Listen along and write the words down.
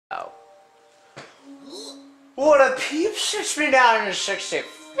Oh. What up, peeps? It's me down in 65,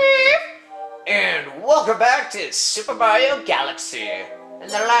 and welcome back to Super Mario Galaxy. In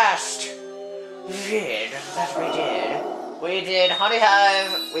the last vid that we did Honey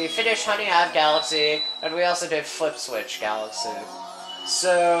Hive, we finished Honey Hive Galaxy, and we also did Flip Switch Galaxy.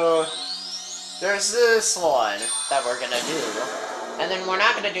 So, there's this one that we're gonna do, and then we're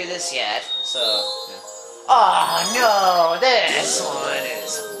not gonna do this yet, so... Yeah. Oh no, this one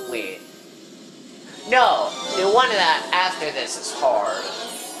is weird. No, the one that after this is hard,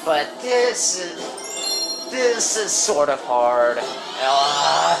 but this is sort of hard.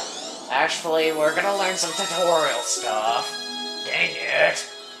 Actually, we're gonna learn some tutorial stuff. Dang it!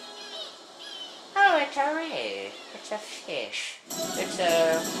 Oh, it's a ray. It's a fish. It's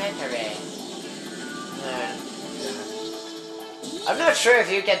a manta ray. I'm not sure if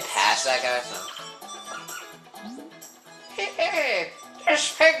you get past that guy. So. Hey,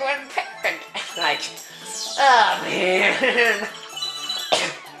 there's Penguin. Like, oh man.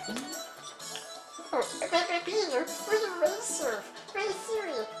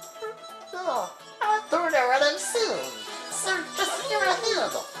 Oh, I'll throw it around him soon. So just give it a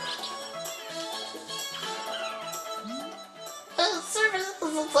handle. It's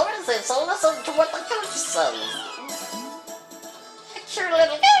always so listen to what the coach says. Your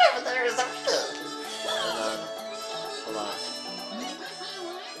little guy over there is a kid. Hold on.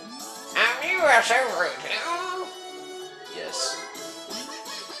 You are so rude, you? Yes.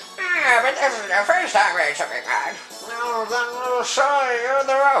 Ah, but this is the first time I something bad. Well, then we'll show you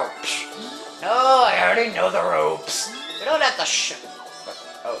the ropes. Oh, I already know the ropes. You don't have to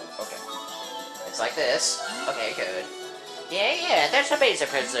Oh, okay. It's like this. Okay, good. Yeah, that's a basic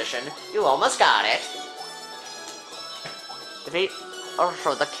position. You almost got it.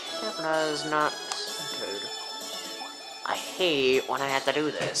 Also, the camera is not centered. I hate when I have to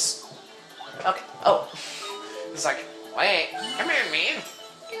do this. Okay, oh. It's like, wait, come here, man.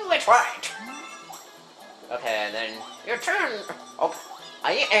 Do it right. Okay, and then your turn. Oh,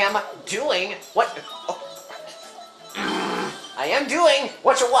 I am doing what... Oh. I am doing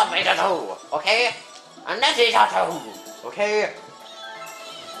what you want me to do, okay? I'm not to do, okay?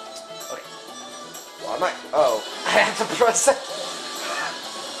 Okay. Why am I... Oh, I have to press it.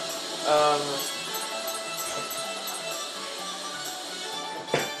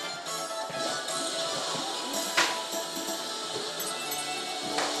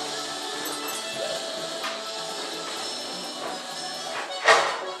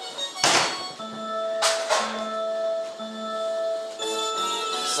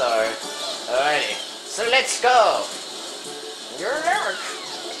 So, alrighty. So let's go. You're there.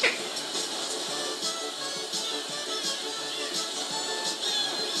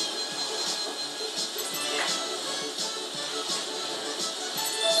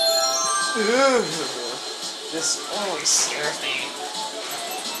 Ooh, this always scares me.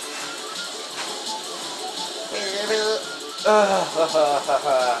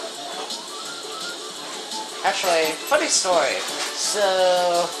 Actually, funny story.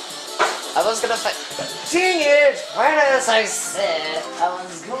 So, I was gonna dang it! Right as I said, I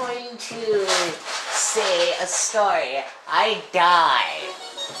was going to say a story. I died.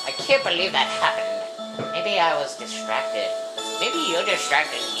 I can't believe that happened. Maybe I was distracted. Maybe you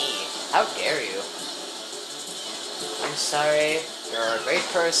distracted me. How dare you? I'm sorry. You're a great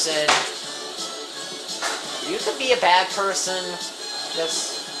person. You could be a bad person.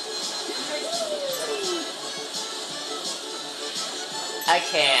 Just... I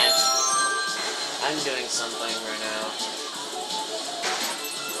can't. I'm doing something right now.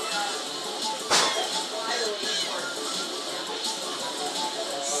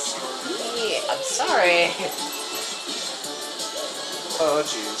 I'm sorry. Oh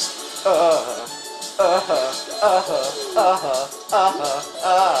jeez.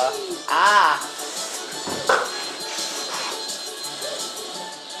 Ah.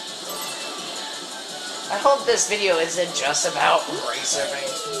 I hope this video isn't just about racer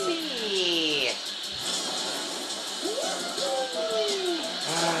racing.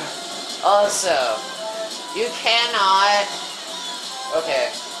 Also, you cannot...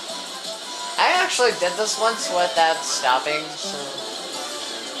 Okay. I actually did this once without stopping, so...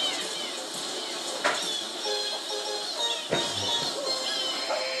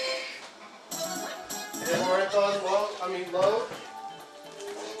 Didn't work on load?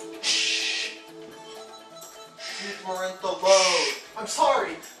 Did Marintha load? I'm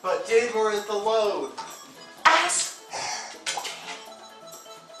sorry, but did Marintha load? Ass!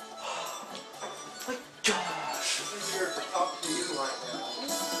 My gosh, it's easier to talk to you right now.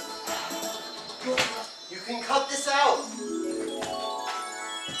 You can cut this out!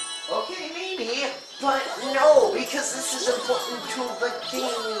 Okay, maybe, but no, because this is important to the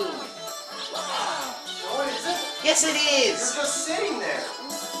game. No, it isn't. Yes, it You're is. just sitting there.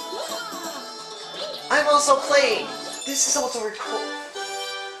 I'm also playing. This is also recorded.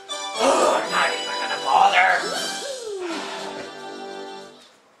 Not even gonna bother.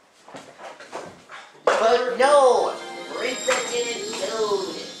 But no, Marissa didn't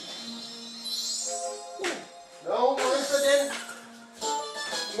load. No, Marissa didn't.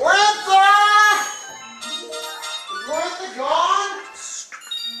 Marissa! Is Marissa gone?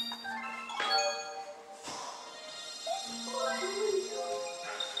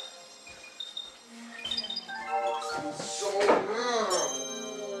 So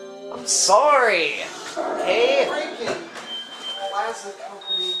I'm sorry. Hey, freaking Plaza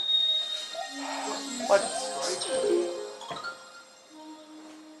Company. what?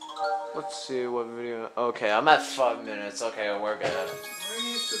 Let's see what video. Okay, I'm at 5 minutes. Okay, we're good. Why are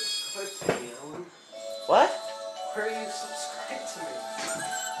you subscribed to me, Alan? What? Why are you subscribed to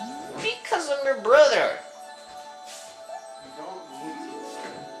me? Because I'm your brother. You don't need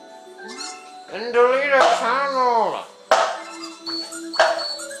to. And delete a channel.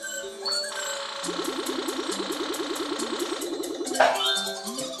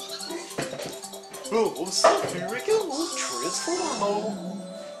 Oh, what's up? Here we go. Transformo.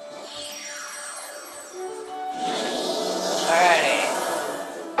 Alrighty.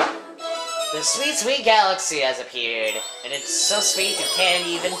 The sweet, sweet galaxy has appeared, and it's so sweet you can't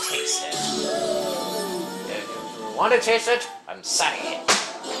even taste it. If you want to taste it, I'm sorry.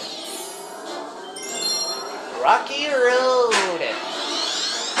 Rocky Road.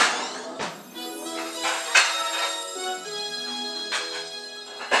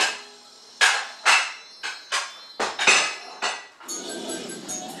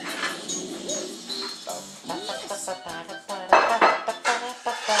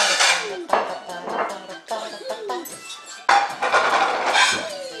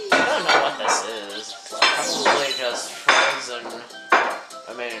 I don't know what this is. Probably just frozen.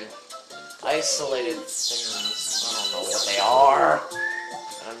 I mean, isolated things. I don't know what they are.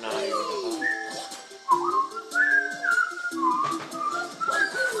 I'm not even.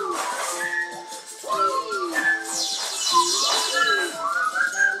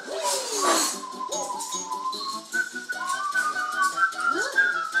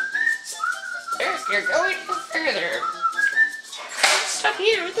 If you're going further, stop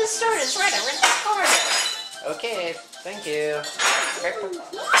here. The store is right around the corner. Okay, thank you.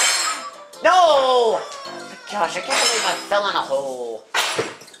 No! Gosh, I can't believe I fell in a hole. I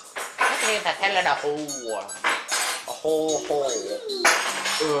can't believe I fell in a hole. A hole.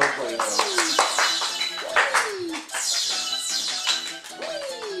 Oh, please.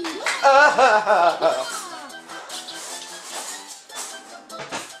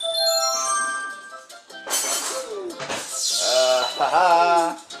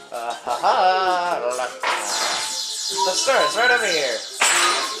 The store is right over here.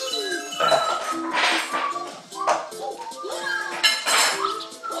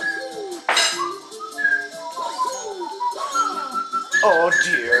 Oh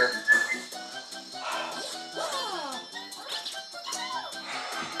dear.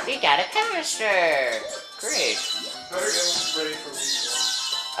 We got a canister. Great. Better get ready for mutual.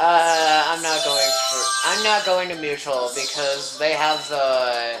 I'm not going to mutual because they have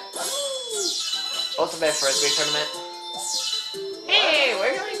the ultimate frisbee tournament. Hey,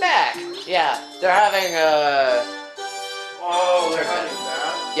 we're going back. Yeah, they're having Oh, they're having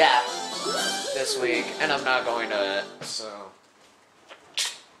that? yeah, this week, and I'm not going to it, so.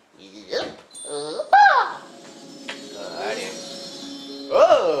 Yep. Alrighty.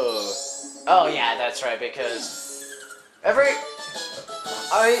 Oh! Oh yeah, that's right, because every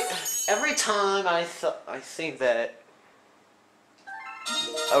time I think that.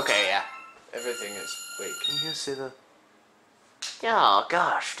 Okay, yeah. Everything is. Wait, can you see the. Oh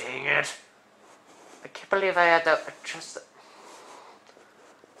gosh, dang it. I can't believe I had to adjust the.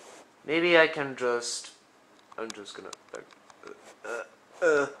 Maybe I can just. I'm just gonna.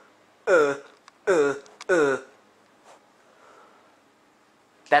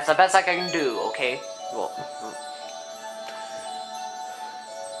 That's the best I can do, okay? Well.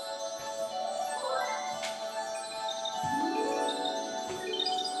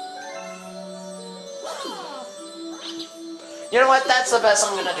 You know what? That's the best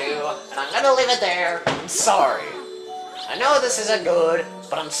I'm gonna do, and I'm gonna leave it there. I'm sorry. I know this isn't good,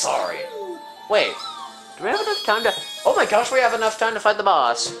 but I'm sorry. Wait, do we have enough time to... Oh my gosh, we have enough time to fight the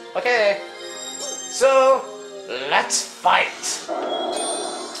boss. Okay. So, let's fight.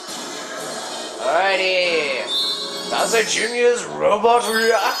 Alrighty. Bowser Jr.'s robot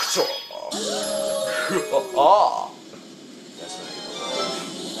reactor. That's not even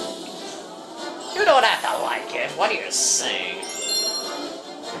You don't have to like it. What are you saying?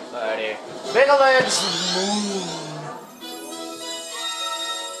 Alrighty. Megaleg's moon.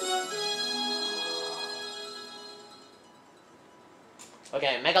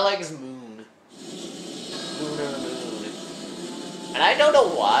 Okay, Megaleg's moon. Lunar moon. And I don't know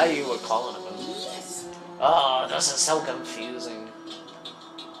why you would call it a moon. Oh, this is so confusing.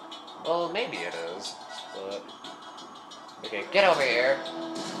 Well, maybe it is, but... Okay, get over here.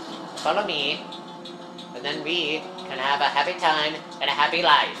 Follow me. And then we can have a happy time and a happy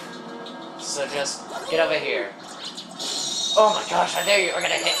life. So just get over here. Oh my gosh, I knew you were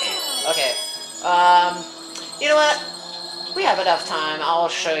gonna hit me. Okay, you know what? We have enough time. I'll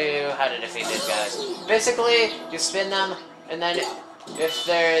show you how to defeat these guys. Basically, you spin them, and then if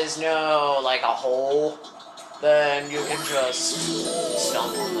there is no, like, a hole, then you can just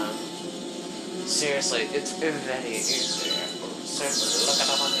stomp on them. Seriously, it's very easy. Seriously, look it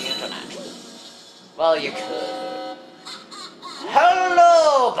up on the internet. Well, you could.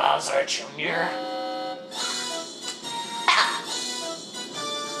 Hello, Bowser Jr.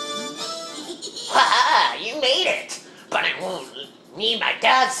 Haha, you made it! But I won't need my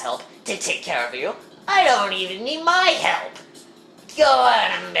dad's help to take care of you. I don't even need my help. Go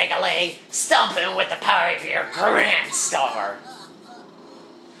on, Megaleg, stomp him with the power of your Grand Star.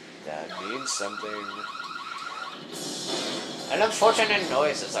 That means something. And unfortunate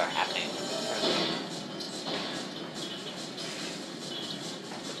noises are happening.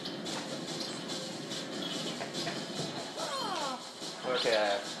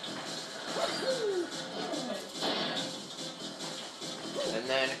 Okay. And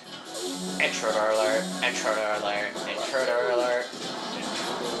then intruder alert, intruder alert, intruder alert.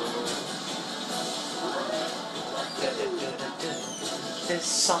 This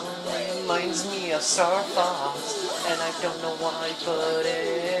song reminds me of Star Fox, and I don't know why, but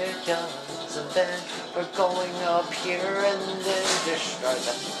it does. And then we're going up here and then destroy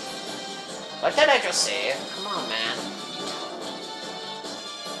them. What did I just say? Come on, man.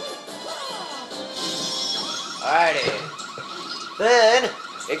 Alrighty. Then,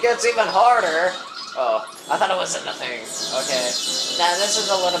 it gets even harder. Oh, I thought it was in the thing. Okay. Now, this is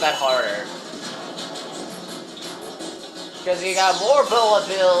a little bit harder. Because you got more bullet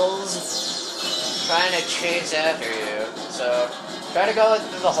bills trying to chase after you. So, try to go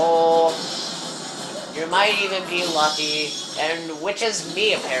through the hole. You might even be lucky. And, which is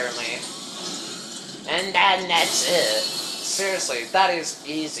me, apparently. And then that's it. Seriously, that is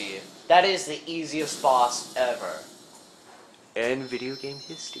easy. That is the easiest boss ever. In video game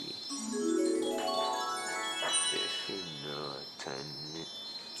history. If you know what I mean.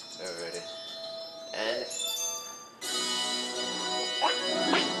 Alrighty. And...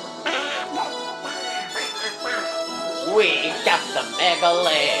 we got the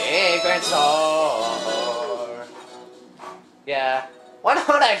Megaleg Grand Star. Yeah. Why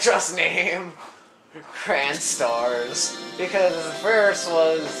don't I just name Grand Stars? Because the first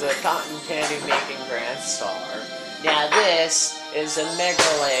was the cotton candy making Grand Star. Now this is a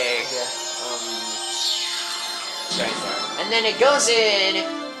Megaleg Grand Star. And then it goes in,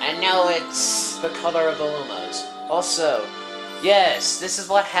 and now it's the color of the Lumas. Also, yes, this is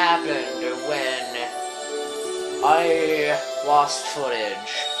what happened when I lost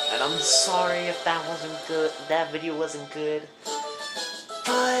footage. And I'm sorry if that wasn't good, that video wasn't good.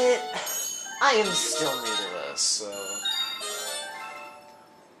 But I am still new to this, so...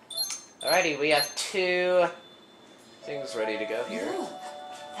 Alrighty, we have 2 things ready to go here. Ooh,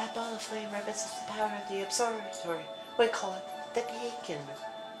 that ball of flame represents the power of the observatory. We call it the beacon.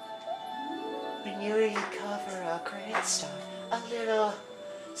 When you recover a Grand Star, a little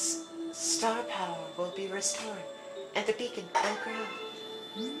star power will be restored, and the beacon will grow.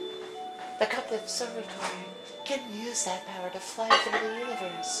 The Cup Observatory can use that power to fly through the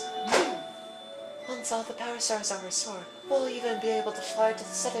universe. Once all the power stars are restored, we'll even be able to fly to the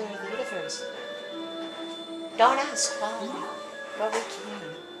center of the universe. Don't ask why, but we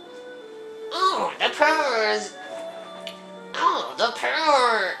can. Oh, the power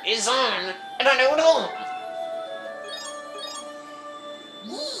is on at a new dome.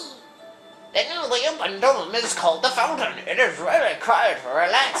 The newly opened dome is called the Fountain. It is really quiet for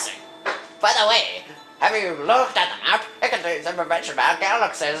relaxing. By the way, have you looked at the map? It contains information about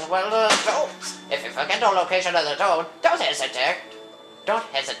galaxies as well as domes. If you forget the location of the dome, don't hesitate. Don't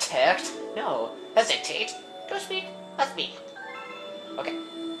hesitate. No, hesitate. Don't speak. Let's speak. Okay.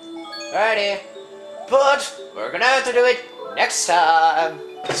 Alrighty. But we're gonna have to do it next time.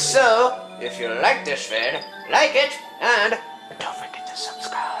 So, if you like this vid, like it, and don't forget to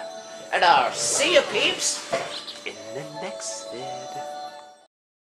subscribe. And I'll see you peeps In the next vid.